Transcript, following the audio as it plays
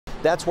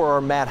That's where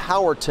our Matt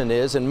Howerton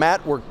is. And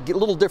Matt, we're a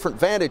little different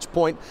vantage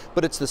point,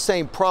 but it's the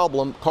same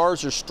problem.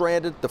 Cars are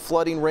stranded. The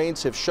flooding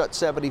rains have shut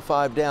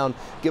 75 down.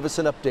 Give us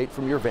an update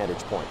from your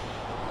vantage point.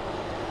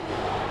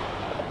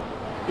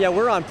 Yeah,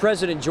 we're on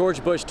President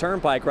George Bush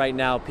Turnpike right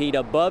now, Pete,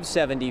 above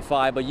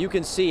 75, but you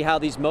can see how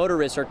these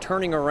motorists are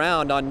turning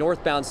around on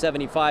northbound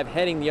 75,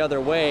 heading the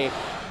other way.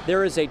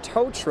 There is a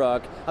tow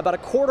truck about a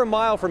quarter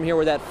mile from here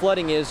where that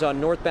flooding is on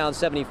northbound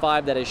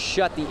 75 that has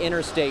shut the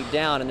interstate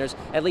down, and there's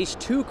at least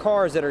 2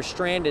 cars that are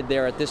stranded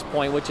there at this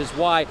point, which is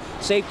why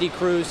safety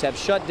crews have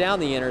shut down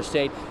the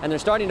interstate, and they're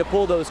starting to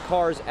pull those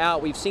cars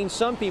out. We've seen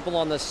some people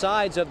on the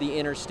sides of the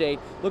interstate.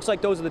 Looks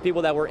like those are the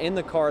people that were in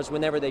the cars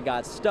whenever they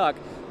got stuck.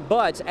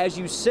 But as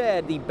you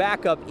said, the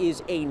backup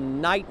is a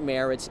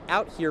nightmare. It's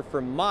out here for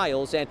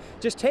miles, and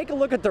just take a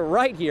look at the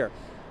right here.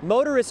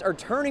 Motorists are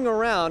turning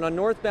around on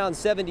northbound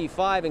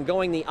 75 and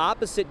going the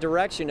opposite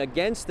direction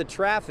against the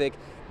traffic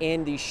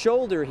and the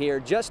shoulder here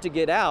just to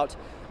get out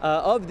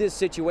of this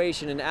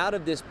situation and out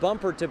of this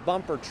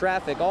bumper-to-bumper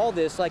traffic. All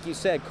this, like you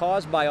said,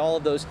 caused by all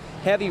of those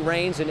heavy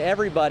rains, and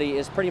everybody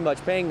is pretty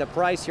much paying the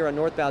price here on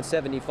northbound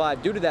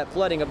 75 due to that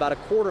flooding about a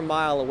quarter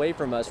mile away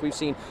from us. We've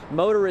seen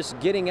motorists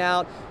getting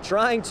out,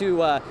 trying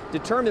to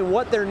determine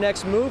what their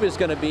next move is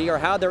going to be or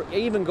how they're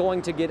even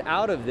going to get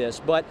out of this.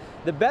 But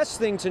the best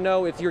thing to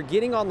know if you're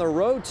getting on the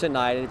road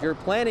tonight and if you're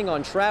planning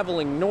on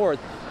traveling north,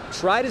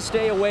 try to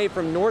stay away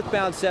from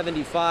northbound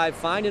 75,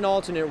 find an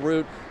alternate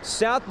route.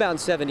 Southbound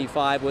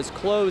 75 was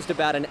closed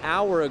about an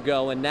hour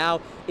ago, and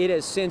now it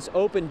has since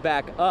opened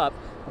back up,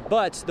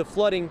 but the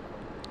flooding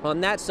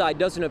on that side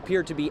doesn't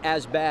appear to be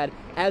as bad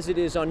as it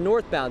is on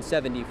northbound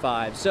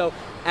 75. So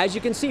as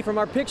you can see from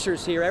our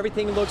pictures here,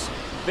 everything looks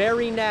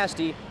very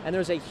nasty, and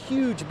there's a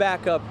huge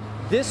backup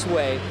this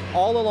way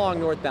all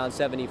along northbound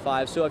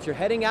 75. So if you're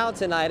heading out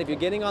tonight, if you're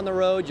getting on the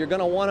road, you're going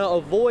to want to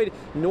avoid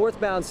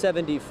northbound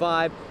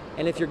 75.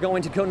 And if you're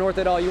going to go north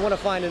at all, you want to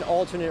find an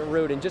alternate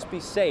route and just be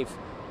safe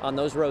on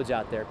those roads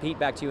out there. Pete,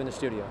 back to you in the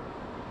studio.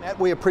 Matt,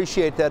 we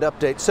appreciate that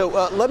update. So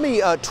let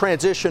me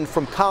transition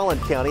from Collin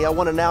County. I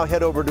want to now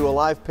head over to a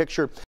live picture